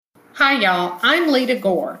Hi, y'all. I'm Lita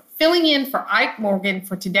Gore, filling in for Ike Morgan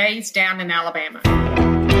for today's Down in Alabama.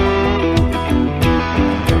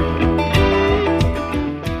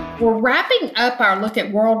 We're wrapping up our look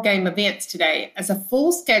at World Game events today as a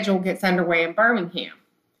full schedule gets underway in Birmingham.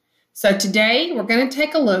 So today we're going to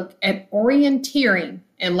take a look at orienteering,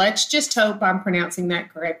 and let's just hope I'm pronouncing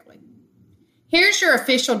that correctly. Here's your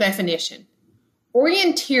official definition.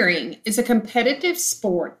 Orienteering is a competitive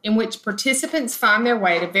sport in which participants find their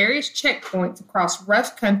way to various checkpoints across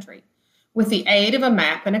rough country with the aid of a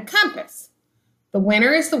map and a compass. The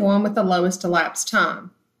winner is the one with the lowest elapsed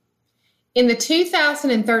time. In the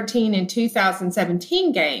 2013 and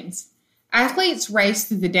 2017 games, athletes raced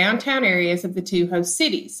through the downtown areas of the two host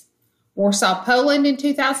cities, Warsaw, Poland in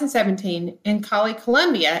 2017 and Cali,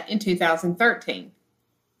 Colombia in 2013.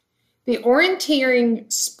 The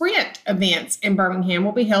orienteering sprint events in Birmingham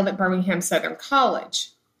will be held at Birmingham Southern College.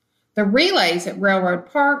 The relays at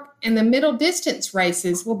Railroad Park and the middle distance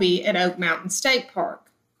races will be at Oak Mountain State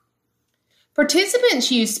Park.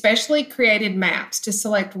 Participants use specially created maps to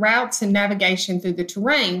select routes and navigation through the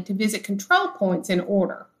terrain to visit control points in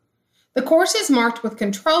order. The course is marked with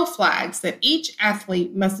control flags that each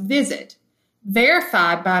athlete must visit,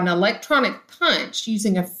 verified by an electronic punch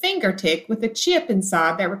using a finger tick with a chip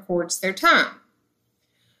inside that records their time.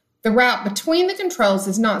 The route between the controls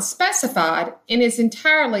is not specified and is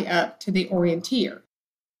entirely up to the orienteer.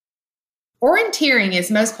 Orienteering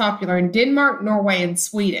is most popular in Denmark, Norway, and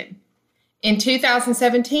Sweden. In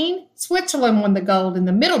 2017, Switzerland won the gold in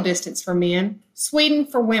the middle distance for men, Sweden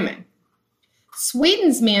for women.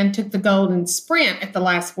 Sweden's men took the gold in sprint at the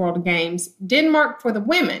last World Games, Denmark for the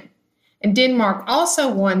women, and Denmark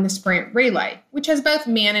also won the sprint relay, which has both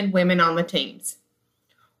men and women on the teams.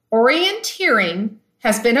 Orienteering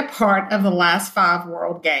has been a part of the last 5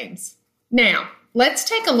 World Games. Now, let's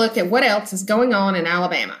take a look at what else is going on in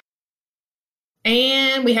Alabama.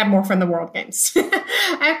 And we have more from the World Games.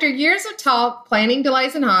 After years of talk, planning,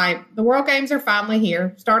 delays, and hype, the World Games are finally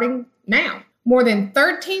here, starting now. More than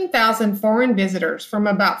 13,000 foreign visitors from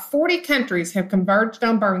about 40 countries have converged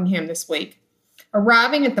on Birmingham this week,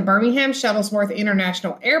 arriving at the Birmingham Shuttlesworth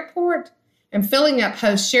International Airport and filling up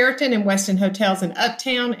host Sheraton and Westin hotels in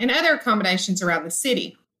Uptown and other accommodations around the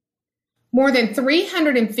city. More than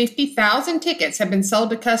 350,000 tickets have been sold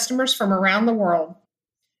to customers from around the world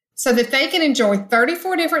so that they can enjoy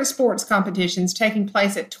 34 different sports competitions taking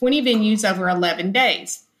place at 20 venues over 11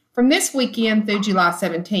 days, from this weekend through July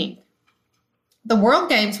 17th. The World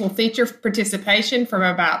Games will feature participation from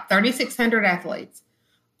about 3,600 athletes,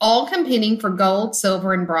 all competing for gold,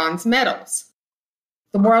 silver, and bronze medals.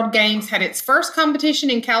 The World Games had its first competition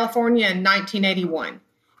in California in 1981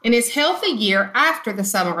 and is held the year after the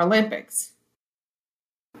Summer Olympics.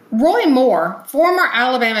 Roy Moore, former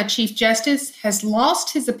Alabama Chief Justice, has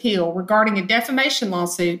lost his appeal regarding a defamation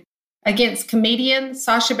lawsuit against comedian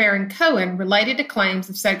Sacha Baron Cohen related to claims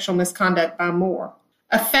of sexual misconduct by Moore.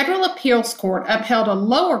 A federal appeals court upheld a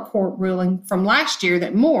lower court ruling from last year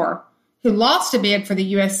that Moore, who lost a bid for the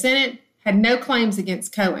U.S. Senate, had no claims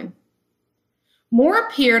against Cohen. Moore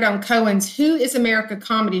appeared on Cohen's Who is America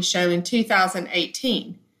comedy show in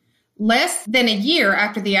 2018, less than a year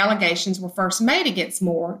after the allegations were first made against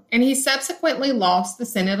Moore, and he subsequently lost the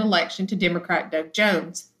Senate election to Democrat Doug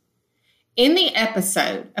Jones. In the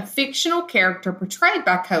episode, a fictional character portrayed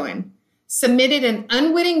by Cohen submitted an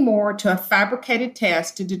unwitting Moore to a fabricated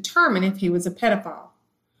test to determine if he was a pedophile.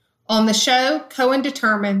 On the show, Cohen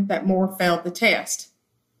determined that Moore failed the test.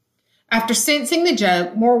 After sensing the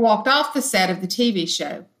joke, Moore walked off the set of the TV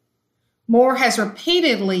show. Moore has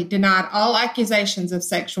repeatedly denied all accusations of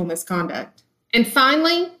sexual misconduct. And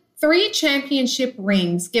finally, 3 championship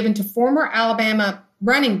rings given to former Alabama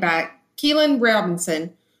running back Keilan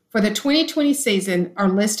Robinson for the 2020 season are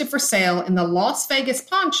listed for sale in the Las Vegas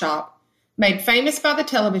pawn shop made famous by the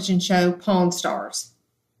television show Pawn Stars.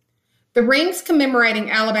 The rings commemorating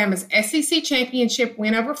Alabama's SEC championship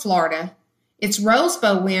win over Florida, its Rose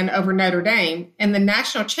Bowl win over Notre Dame, and the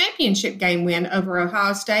national championship game win over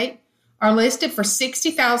Ohio State are listed for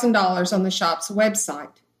 $60,000 on the shop's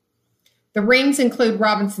website. The rings include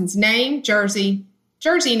Robinson's name, jersey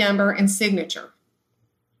number, and signature.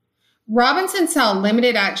 Robinson saw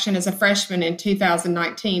limited action as a freshman in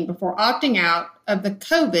 2019 before opting out of the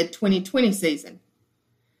COVID 2020 season.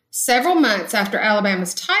 Several months after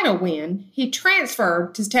Alabama's title win, he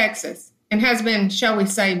transferred to Texas and has been, shall we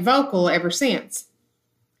say, vocal ever since.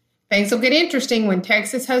 Things will get interesting when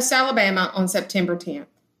Texas hosts Alabama on September 10th.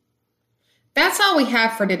 That's all we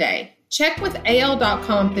have for today. Check with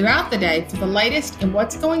AL.com throughout the day for the latest in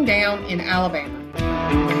what's going down in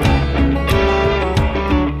Alabama.